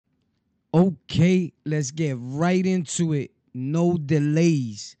Okay, let's get right into it. No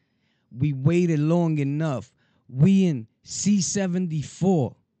delays. We waited long enough. We in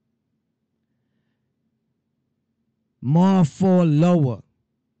C74. Mar 4 lower.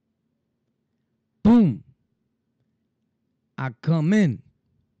 Boom. I come in.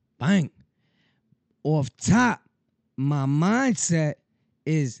 Bang. Off top, my mindset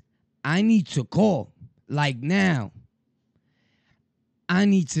is I need to call. Like now. I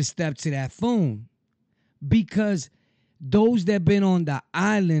need to step to that phone. Because those that been on the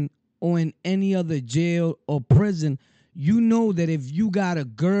island or in any other jail or prison, you know that if you got a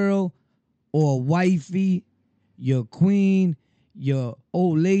girl or a wifey, your queen, your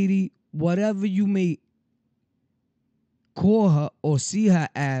old lady, whatever you may call her or see her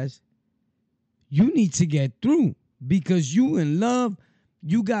as, you need to get through because you in love,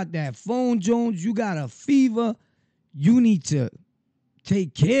 you got that phone, Jones, you got a fever, you need to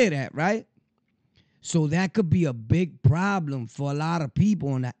take care of that, right? So that could be a big problem for a lot of people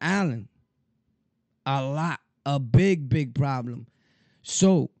on the island. A lot. A big, big problem.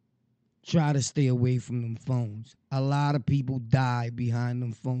 So try to stay away from them phones. A lot of people die behind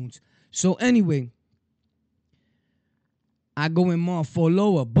them phones. So anyway, I go in Mar for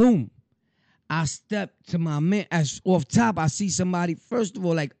lower. Boom. I step to my man. As off top, I see somebody. First of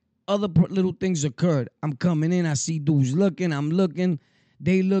all, like other little things occurred. I'm coming in. I see dudes looking. I'm looking.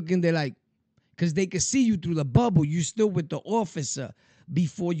 They looking. They're like, because they can see you through the bubble. You still with the officer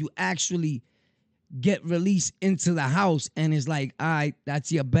before you actually get released into the house. And it's like, all right,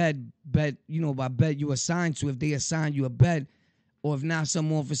 that's your bed, by bed you assigned to. If they assign you a bed, or if not,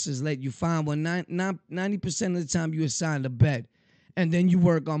 some officers let you find one. 90% of the time you assign a bed. And then you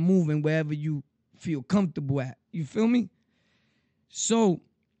work on moving wherever you feel comfortable at. You feel me? So,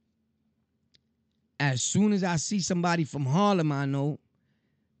 as soon as I see somebody from Harlem, I know,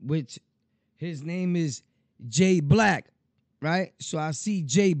 which his name is Jay Black, right? So I see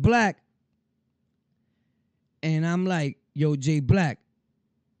Jay Black, and I'm like, yo, Jay Black,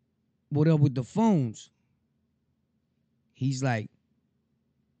 what up with the phones? He's like,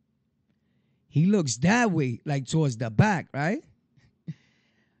 he looks that way, like towards the back, right?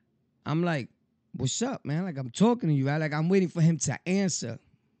 I'm like, what's up, man? Like, I'm talking to you, right? Like, I'm waiting for him to answer.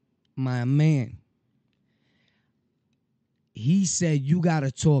 My man. He said, you got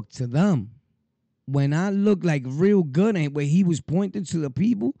to talk to them. When I looked like real good and where he was pointing to the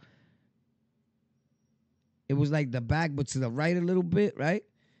people, it was like the back, but to the right a little bit, right?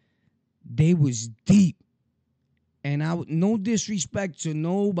 They was deep. And no disrespect to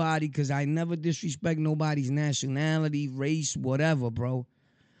nobody, because I never disrespect nobody's nationality, race, whatever, bro.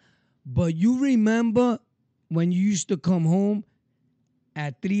 But you remember when you used to come home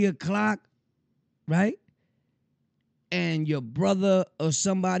at 3 o'clock, right? And your brother or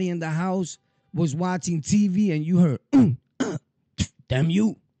somebody in the house was watching TV and you heard, damn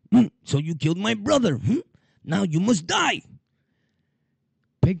you, so you killed my brother. Now you must die.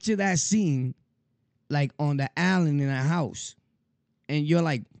 Picture that scene like on the island in a house. And you're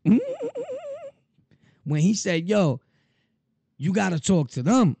like, when he said, yo, you got to talk to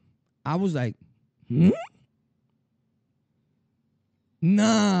them. I was like,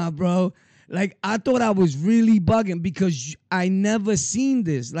 Nah, bro. Like, I thought I was really bugging because I never seen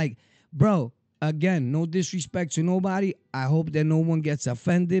this. Like, bro, again, no disrespect to nobody. I hope that no one gets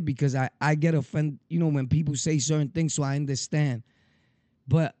offended because I get offended, when people say certain things, so I understand.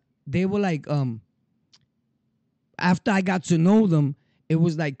 But they were like, after I got to know them, it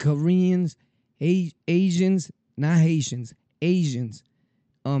was like Koreans, Asians, not Haitians, Asians,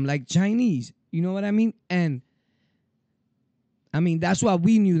 like Chinese. You know what I mean? And I mean, that's why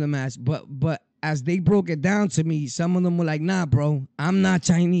we knew them as. But as they broke it down to me, some of them were like, nah, bro, I'm not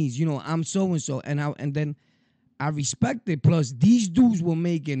Chinese. I'm so-and-so. And then I respect it. Plus, these dudes were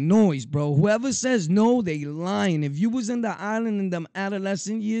making noise, bro. Whoever says no, they lying. If you was in the island in them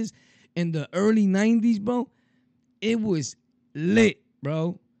adolescent years in the early 90s, bro, it was lit,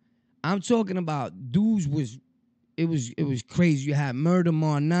 bro. I'm talking about dudes it was crazy. You had Murder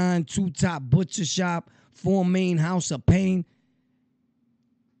Mar 9, 2 Top Butcher Shop, 4 Main House of Pain.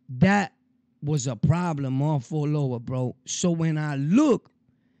 That was a problem all for lower, bro. So when I look,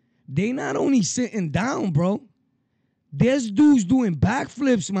 they not only sitting down, bro. There's dudes doing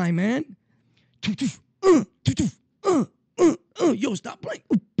backflips, my man. Yo, stop playing.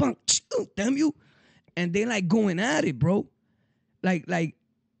 Damn you. And they like going at it, bro. Like,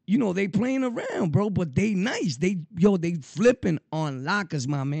 they playing around, bro, but they nice. They flipping on lockers,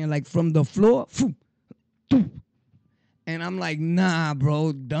 my man. Like from the floor. And I'm like, nah,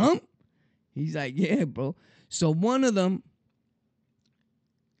 bro, dumb? He's like, yeah, bro. So one of them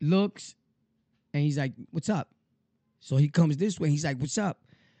looks And he's like, what's up? So he comes this way. He's like, what's up?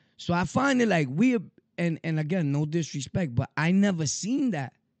 So I find it like weird. And again, no disrespect, but I never seen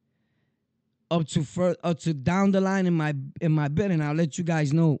that up to down the line in my bed. And I'll let you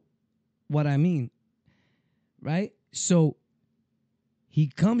guys know what I mean. Right? So he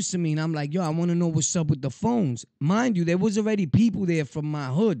comes to me and I'm like, yo, I want to know what's up with the phones. Mind you, there was already people there from my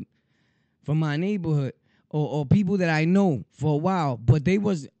hood, from my neighborhood, or people that I know for a while. But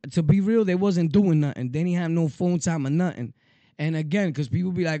to be real, they wasn't doing nothing. They didn't have no phone time or nothing. And again, because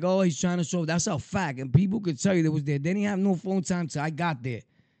people be like, oh, he's trying to show. That's a fact. And people could tell you they was there. They didn't have no phone time till I got there.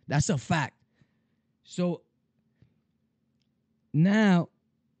 That's a fact. So now,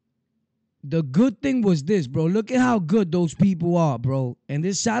 the good thing was this, bro. Look at how good those people are, bro. And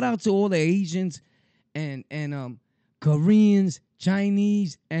this shout out to all the Asians and Koreans,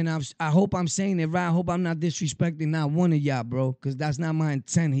 Chinese, and I hope I'm saying it right. I hope I'm not disrespecting not one of y'all, bro, because that's not my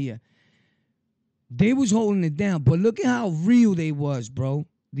intent here. They was holding it down, but look at how real they was, bro.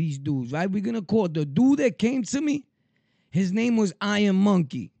 These dudes, right? We're gonna call the dude that came to me. His name was Iron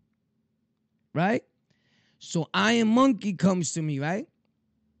Monkey, right? So Iron Monkey comes to me, right?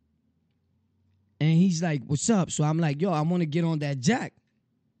 And he's like, what's up? So I'm like, yo, I want to get on that jack.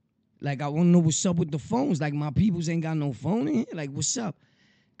 Like, I want to know what's up with the phones. Like, my peoples ain't got no phone in here. Like, what's up?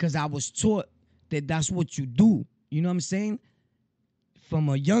 Because I was taught that that's what you do. You know what I'm saying? From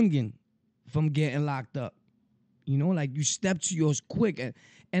a youngin', from getting locked up. You know, like, you step to yours quick.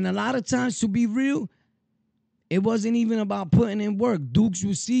 And a lot of times, to be real, it wasn't even about putting in work. Dukes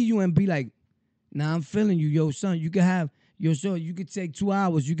would see you and be like, nah, I'm feeling you. Yo, son, you could have... Yo, so you could take 2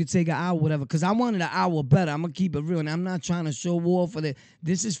 hours, you could take an hour, whatever. Because I wanted an hour better. I'm going to keep it real. And I'm not trying to show off for that.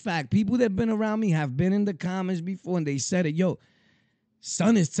 This is fact. People that been around me have been in the comments before and they said it. Yo,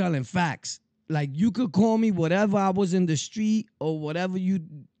 son is telling facts. Like, you could call me whatever I was in the street or whatever you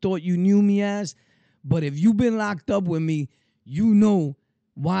thought you knew me as. But if you been locked up with me, you know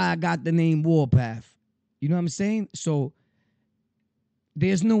why I got the name Warpath. You know what I'm saying? So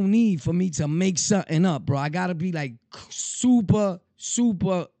there's no need for me to make something up, bro. I got to be like super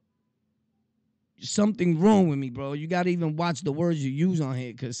something wrong with me, bro. You got to even watch the words you use on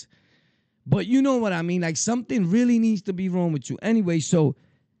here. But you know what I mean? Like, something really needs to be wrong with you. Anyway, so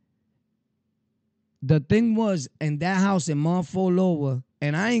the thing was, in that house in Monfort Lower,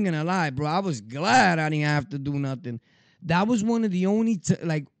 and I ain't going to lie, bro, I was glad I didn't have to do nothing. That was one of the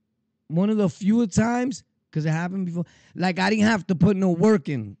one of the fewer times, because it happened before. Like, I didn't have to put no work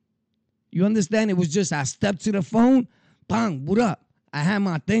in. You understand? It was just I stepped to the phone, bang, what up? I had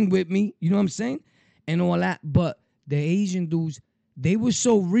my thing with me, you know what I'm saying? And all that. But the Asian dudes, they were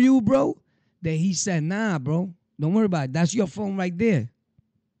so real, bro, that he said, nah, bro, don't worry about it. That's your phone right there.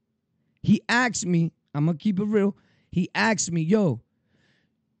 He asked me, I'm going to keep it real. He asked me, yo,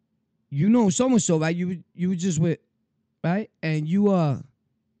 you know so-and-so, right? You were just with, right? And you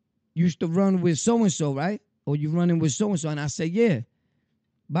used to run with so-and-so, right? Or you running with so-and-so. And I said, yeah.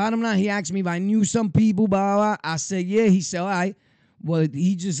 Bottom line, he asked me if I knew some people, blah, blah, blah. I said, yeah. He said, all right. Well,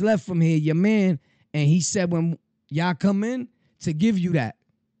 he just left from here, your man. And he said, when y'all come in, to give you that,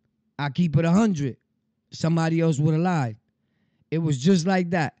 I keep it 100. Somebody else would have lied. It was just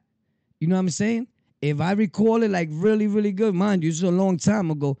like that. You know what I'm saying? If I recall it like really, really good, mind you, this is a long time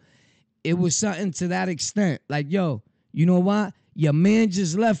ago. It was something to that extent. Like, yo, you know what? Your man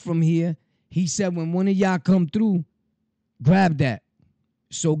just left from here. He said, when one of y'all come through, grab that.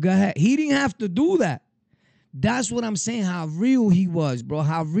 So go ahead. He didn't have to do that. That's what I'm saying, how real he was, bro.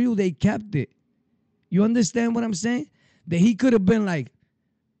 How real they kept it. You understand what I'm saying? That he could have been like,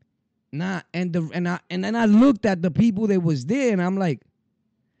 nah. And then I looked at the people that was there, and I'm like,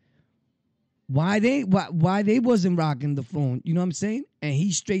 why they wasn't rocking the phone? You know what I'm saying? And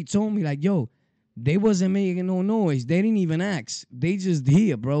he straight told me, like, yo, they wasn't making no noise. They didn't even ask. They just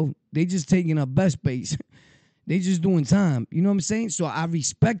here, bro. They just taking up best space. They just doing time. You know what I'm saying? So I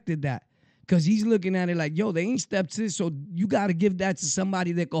respected that. Because he's looking at it like, yo, they ain't stepped to this. So you got to give that to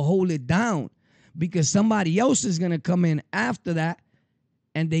somebody that can hold it down. Because somebody else is going to come in after that.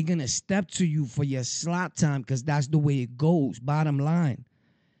 And they're going to step to you for your slot time. Because that's the way it goes. Bottom line.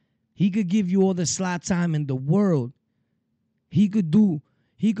 He could give you all the slot time in the world. He could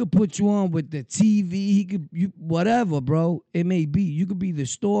put you on with the TV. Whatever, bro. It may be. You could be the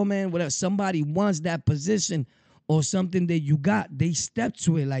store man, whatever. Somebody wants that position or something that you got. They step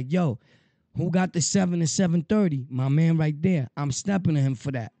to it like, yo, who got the 7 to 7:30? My man right there. I'm stepping to him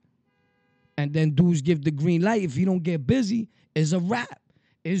for that. And then dudes give the green light. If you don't get busy, it's a wrap.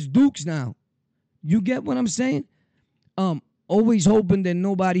 It's Dukes now. You get what I'm saying? Always hoping that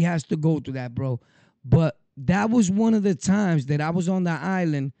nobody has to go through that, bro. But that was one of the times that I was on the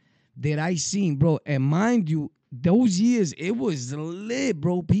island that I seen, bro. And mind you, those years, it was lit,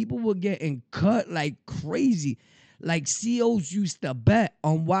 bro. People were getting cut like crazy. Like COs used to bet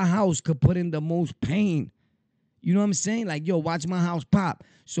on what house could put in the most pain. You know what I'm saying? Like, yo, watch my house pop.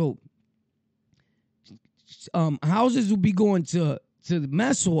 So houses will be going to the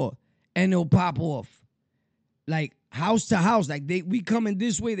mess hall and they'll pop off. Like house to house. Like we coming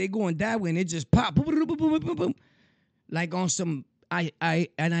this way, they going that way, and it just pop. Like on some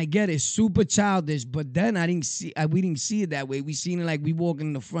I get it, super childish, but then we didn't see it that way. We seen it like we walking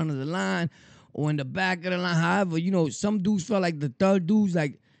in the front of the line or in the back of the line. However, you know, some dudes felt like the third dude's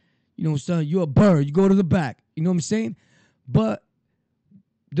like, you know, son, you're a bird. You go to the back. You know what I'm saying? But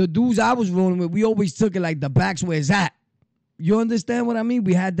the dudes I was rolling with, we always took it like the back's where it's at. You understand what I mean?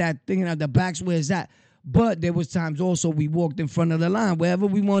 We had that thing that the back's where it's at. But there was times also we walked in front of the line wherever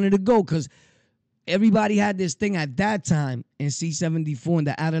we wanted to go, because everybody had this thing at that time in C74 in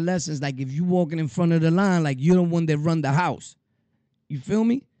the adolescence. Like if you walking in front of the line, like you're the one that run the house. You feel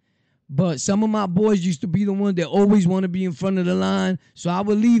me? But some of my boys used to be the one that always want to be in front of the line. So I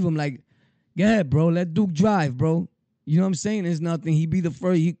would leave them like, go ahead, bro. Let Duke drive, bro. You know what I'm saying? There's nothing. He be the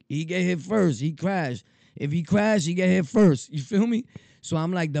first. He get hit first. He crash. If he crash, he get hit first. You feel me? So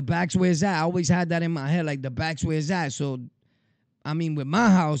I'm like, the back's where it's at. I always had that in my head, like the back's where it's at. So, I mean, with my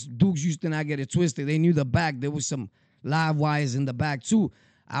house, Dukes used to not get it twisted. They knew the back. There was some live wires in the back, too.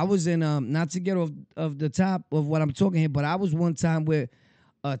 I was in, not to get off of the top of what I'm talking here, but I was one time with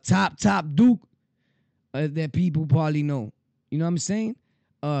a top Duke that people probably know. You know what I'm saying?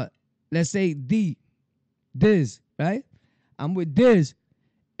 Let's say Diz, right? I'm with Diz,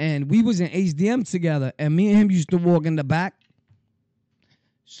 and we was in HDM together, and me and him used to walk in the back.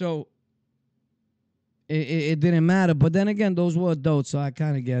 So it didn't matter. But then again, those were adults, so I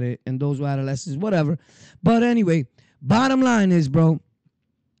kind of get it. And those were adolescents, whatever. But anyway, bottom line is, bro,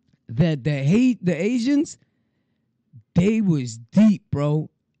 that the Asians, they was deep, bro.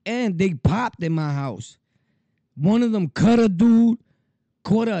 And they popped in my house. One of them cut a dude,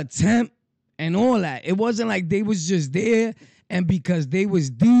 caught an attempt, and all that. It wasn't like they was just there, and because they was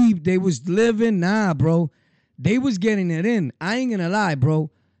deep, they was living. Nah, bro. They was getting it in. I ain't gonna lie, bro.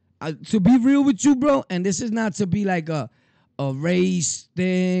 To be real with you, bro, and this is not to be like a race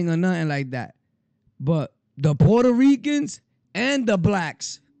thing or nothing like that, but the Puerto Ricans and the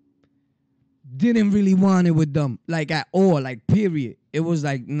blacks didn't really want it with them, like at all, like period. It was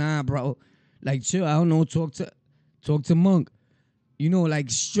like, nah, bro, like chill. I don't know, talk to Monk, you know,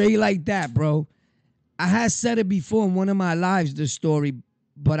 like straight like that, bro. I had said it before in one of my lives, the story,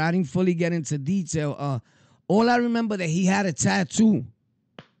 but I didn't fully get into detail. All I remember that he had a tattoo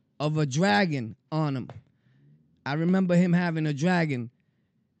of a dragon on him. I remember him having a dragon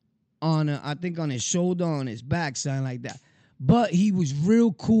on, I think on his shoulder, on his back, something like that. But he was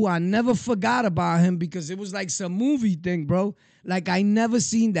real cool. I never forgot about him because it was like some movie thing, bro. Like I never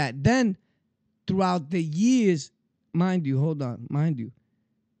seen that. Then throughout the years, mind you,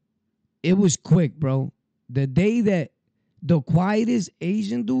 it was quick, bro. The day that the quietest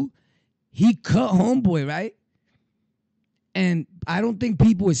Asian dude, he cut homeboy, right? And I don't think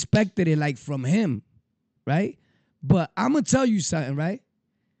people expected it like from him, right? But I'm going to tell you something, right?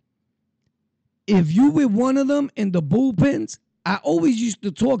 If you with one of them in the bullpens, I always used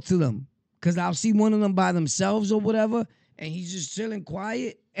to talk to them because I'll see one of them by themselves or whatever, and he's just chilling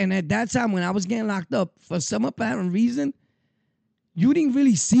quiet. And at that time when I was getting locked up, for some apparent reason, you didn't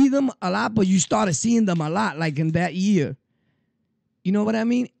really see them a lot, but you started seeing them a lot, like in that year. You know what I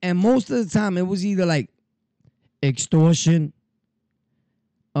mean? And most of the time it was either like extortion,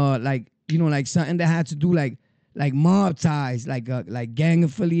 like, you know, like something that had to do like mob ties, like gang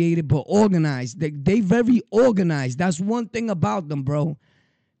affiliated, but organized. They very organized. That's one thing about them, bro.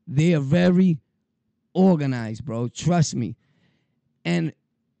 They are very organized, bro. Trust me. And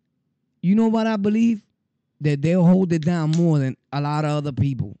you know what I believe? That they'll hold it down more than a lot of other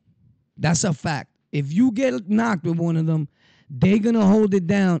people. That's a fact. If you get knocked with one of them, they're going to hold it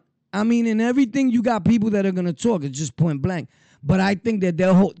down. I mean, in everything, you got people that are going to talk. It's just point blank. But I think that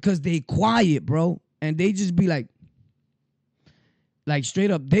they'll hold, because they quiet, bro. And they just be like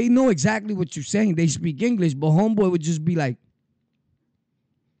straight up. They know exactly what you're saying. They speak English, but homeboy would just be like,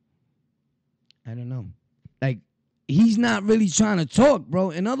 I don't know. Like, he's not really trying to talk,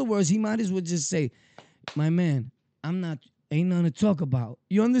 bro. In other words, he might as well just say, my man, ain't nothing to talk about.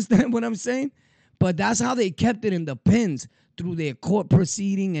 You understand what I'm saying? But that's how they kept it in the pens through their court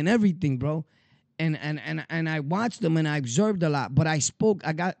proceeding and everything, bro. And I watched them and I observed a lot. But I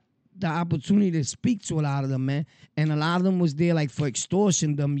got the opportunity to speak to a lot of them, man. And a lot of them was there like for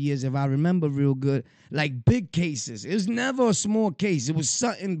extortion them years, if I remember real good. Like big cases. It was never a small case. It was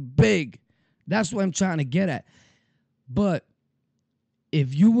something big. That's what I'm trying to get at. But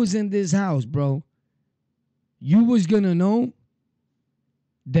if you was in this house, bro, you was gonna know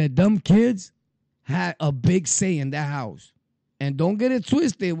that them kids had a big say in that house. And don't get it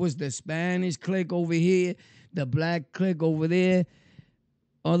twisted. It was the Spanish clique over here, the black clique over there,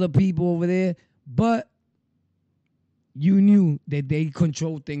 other people over there. But you knew that they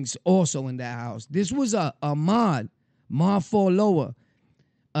controlled things also in that house. This was a mod 4 lower.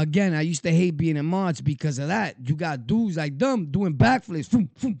 Again, I used to hate being in mods because of that. You got dudes like them doing backflips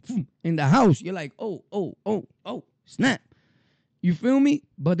in the house. You're like, oh, snap. You feel me?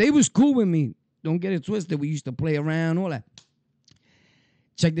 But they was cool with me. Don't get it twisted. We used to play around, all that.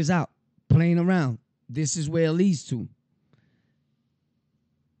 Check this out. Playing around. This is where it leads to.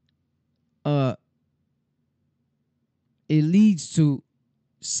 It leads to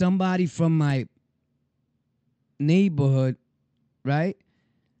somebody from my neighborhood, right?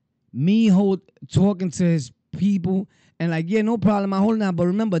 Me talking to his people and like, yeah, no problem. I hold on. But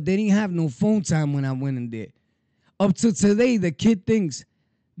remember, they didn't have no phone time when I went in there. Up to today, the kid thinks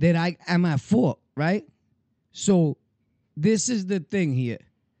that I am at fault, right? So this is the thing here.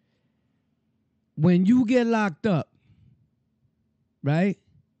 When you get locked up, right?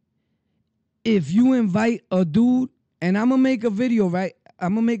 If you invite a dude, and I'm going to make a video, right?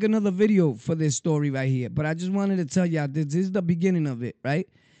 I'm going to make another video for this story right here. But I just wanted to tell y'all, this is the beginning of it, right?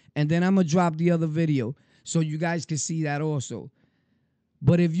 And then I'm going to drop the other video so you guys can see that also.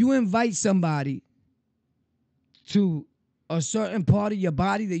 But if you invite somebody to a certain part of your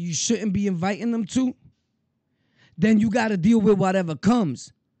body that you shouldn't be inviting them to, then you got to deal with whatever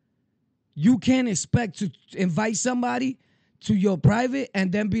comes. You can't expect to invite somebody to your private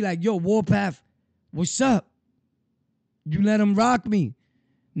and then be like, yo, Warpath, what's up? You let them rock me.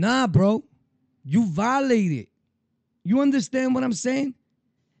 Nah, bro. You violated. You understand what I'm saying?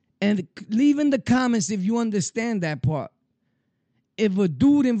 And leave in the comments if you understand that part. If a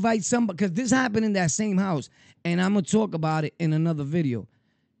dude invites somebody, because this happened in that same house, and I'm going to talk about it in another video.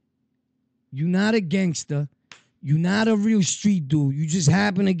 You're not a gangster. You're not a real street dude. You just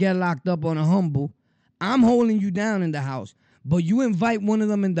happen to get locked up on a humble. I'm holding you down in the house. But you invite one of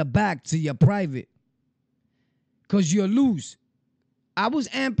them in the back to your private. Because you're loose.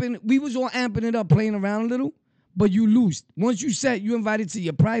 We was all amping it up, playing around a little, but you loose. Once you said you invited to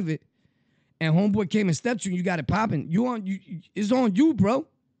your private, and homeboy came and stepped you, and you got it popping. It's on you, bro.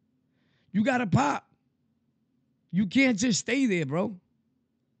 You got to pop. You can't just stay there, bro.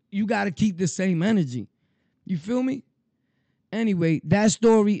 You got to keep the same energy. You feel me? Anyway, that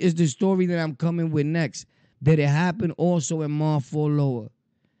story is the story that I'm coming with next. That it happened also in Marford Lower.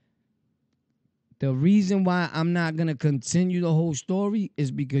 The reason why I'm not going to continue the whole story is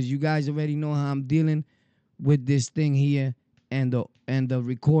because you guys already know how I'm dealing with this thing here and the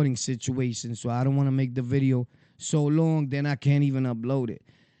recording situation. So I don't want to make the video so long, then I can't even upload it.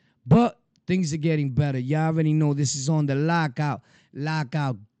 But things are getting better. Y'all already know this is on the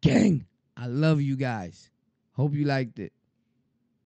Lockout gang. I love you guys. Hope you liked it.